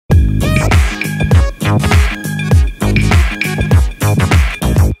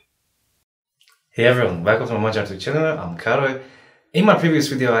Hey everyone, welcome to my MacarTürk channel. I'm Karo. In my previous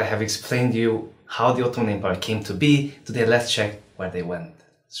video I have explained you how the Ottoman Empire came to be. Today let's check where they went.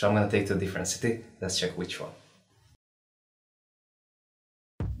 So I'm gonna take to a different city. Let's check which one.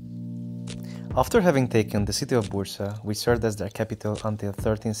 After having taken the city of Bursa, which served as their capital until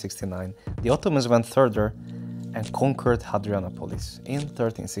 1369, the Ottomans went further and conquered Hadrianopolis in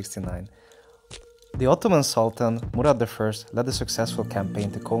 1369. The Ottoman Sultan Murad I led a successful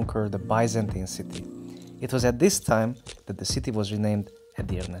campaign to conquer the Byzantine city. It was at this time that the city was renamed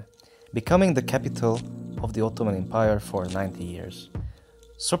Edirne, becoming the capital of the Ottoman Empire for 90 years.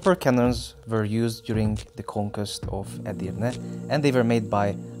 Super cannons were used during the conquest of Edirne, and they were made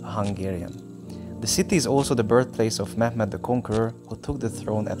by a Hungarian. The city is also the birthplace of Mehmed the Conqueror, who took the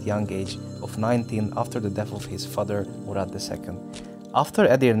throne at a young age of 19 after the death of his father Murad II. After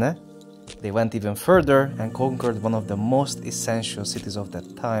Edirne, they went even further and conquered one of the most essential cities of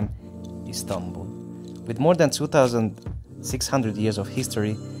that time, Istanbul. With more than 2,600 years of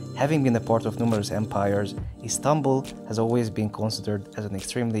history, having been a part of numerous empires, Istanbul has always been considered as an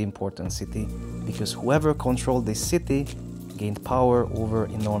extremely important city because whoever controlled this city gained power over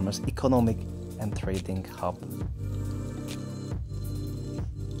enormous economic and trading hub.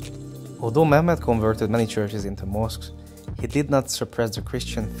 Although Mehmed converted many churches into mosques, he did not suppress the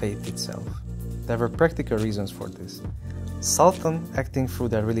Christian faith itself. There were practical reasons for this. Sultan acting through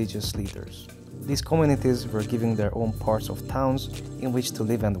their religious leaders. These communities were given their own parts of towns in which to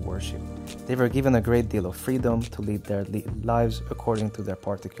live and worship. They were given a great deal of freedom to lead their lives according to their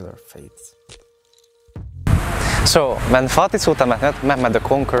particular faiths. So, when Fethi Sultan Mehmed the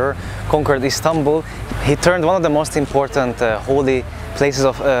Conqueror conquered Istanbul, he turned one of the most important holy places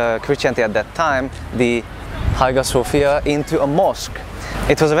of Christianity at that time, the Hagia Sophia, into a mosque.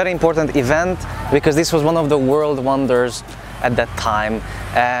 It was a very important event because this was one of the world wonders at that time,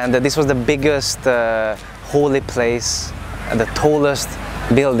 and this was the biggest holy place, the tallest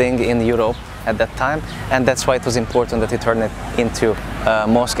building in Europe at that time, and that's why it was important that he turned it into a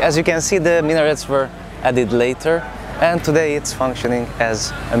mosque. As you can see, the minarets were added later, and today it's functioning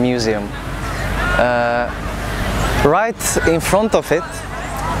as a museum. Right in front of it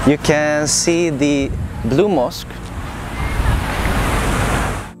you can see the Blue Mosque.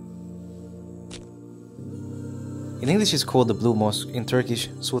 In English it's called the Blue Mosque, in Turkish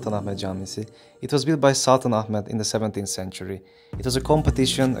Sultanahmet Camisi. It was built by Sultan Ahmet in the 17th century. It was a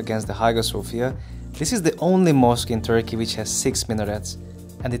competition against the Hagia Sophia. This is the only mosque in Turkey which has 6 minarets,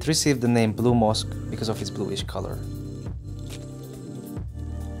 and it received the name Blue Mosque because of its bluish color.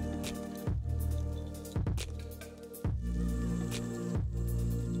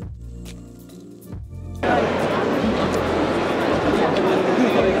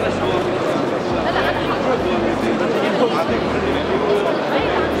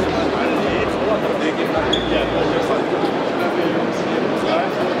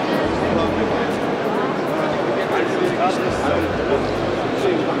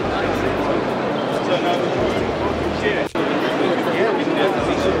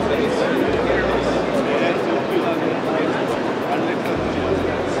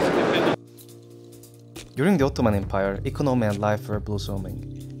 During the Ottoman Empire, economy and life were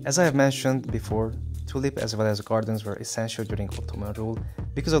blossoming. As I have mentioned before, tulip as well as gardens were essential during Ottoman rule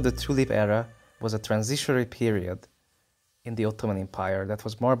because of the tulip era was a transitionary period in the Ottoman Empire that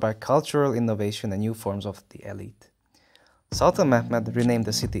was marked by cultural innovation and new forms of the elite. Sultan Mehmed renamed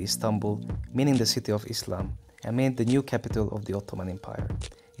the city Istanbul, meaning the city of Islam, and made the new capital of the Ottoman Empire.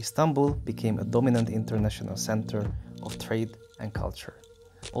 Istanbul became a dominant international center of trade and culture.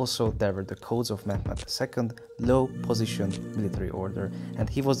 Also, there were the codes of Mehmed II, low-position military order, and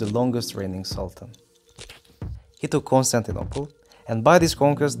he was the longest reigning sultan. He took Constantinople, and by this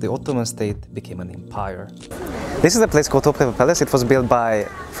conquest, the Ottoman state became an empire. This is a place called Topkapı Palace. It was built by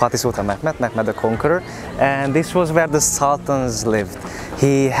Fethi Sultan Mehmed the Conqueror, and this was where the sultans lived.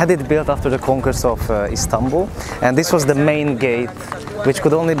 He had it built after the conquest of Istanbul, and this was the main gate, which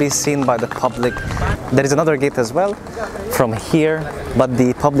could only be seen by the public. There is another gate as well from here, but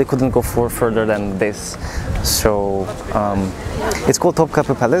the public couldn't go further than this. So it's called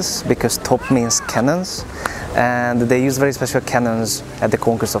Topkapı Palace because top means cannons, and they used very special cannons at the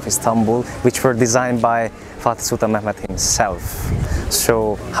conquest of Istanbul, which were designed by Fethi Sultan Mehmed himself.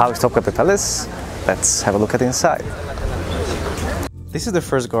 So how is Topkapı Palace? Let's have a look at inside. This is the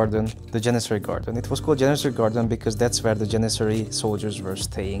first garden, the Janissary Garden. It was called Janissary Garden because that's where the Janissary soldiers were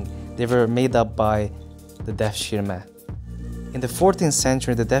staying. They were made up by the devşirme. In the 14th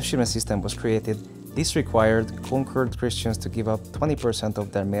century, the devşirme system was created. This required conquered Christians to give up 20%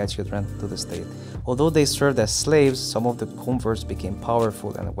 of their male children to the state. Although they served as slaves, some of the converts became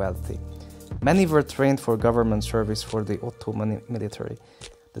powerful and wealthy. Many were trained for government service for the Ottoman military.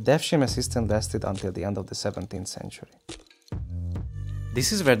 The Devshirme system lasted until the end of the 17th century.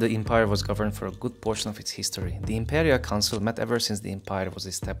 This is where the empire was governed for a good portion of its history. The Imperial Council met ever since the empire was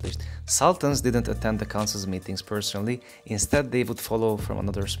established. Sultans didn't attend the council's meetings personally. Instead, they would follow from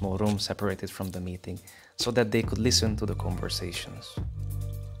another small room separated from the meeting, so that they could listen to the conversations.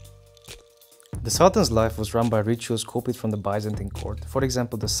 The Sultan's life was run by rituals copied from the Byzantine court. For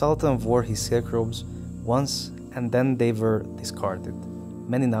example, the Sultan wore his silk robes once and then they were discarded.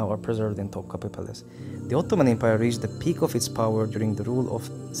 Many now are preserved in Topkapi Palace. The Ottoman Empire reached the peak of its power during the rule of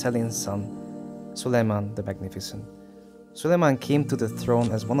Selim's son, Suleiman the Magnificent. Suleiman came to the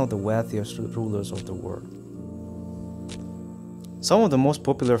throne as one of the wealthiest rulers of the world. Some of the most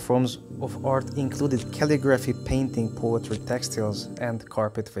popular forms of art included calligraphy, painting, poetry, textiles, and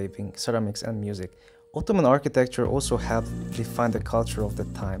carpet weaving, ceramics, and music. Ottoman architecture also helped define the culture of the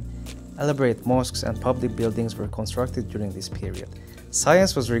time. Elaborate mosques and public buildings were constructed during this period.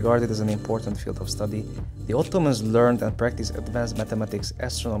 Science was regarded as an important field of study. The Ottomans learned and practiced advanced mathematics,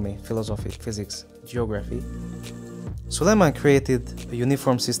 astronomy, philosophy, physics, geography. Suleiman created a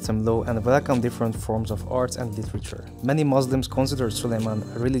uniform system law and welcomed different forms of arts and literature. Many Muslims considered Suleiman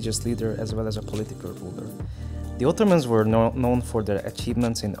a religious leader as well as a political ruler. The Ottomans were known for their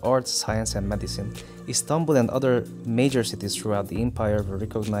achievements in arts, science, and medicine. Istanbul and other major cities throughout the empire were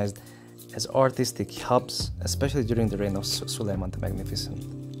recognized as artistic hubs, especially during the reign of Suleiman the Magnificent.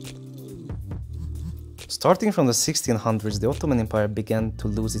 Starting from the 1600s, the Ottoman Empire began to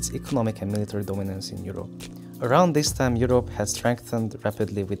lose its economic and military dominance in Europe. Around this time, Europe had strengthened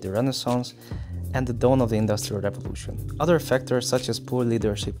rapidly with the Renaissance and the dawn of the Industrial Revolution. Other factors, such as poor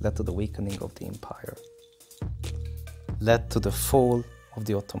leadership, led to the weakening of the empire. Led to the fall of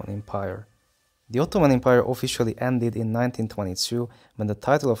the Ottoman Empire. The Ottoman Empire officially ended in 1922 when the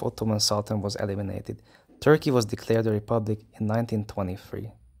title of Ottoman Sultan was eliminated. Turkey was declared a republic in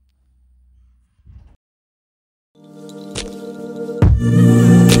 1923.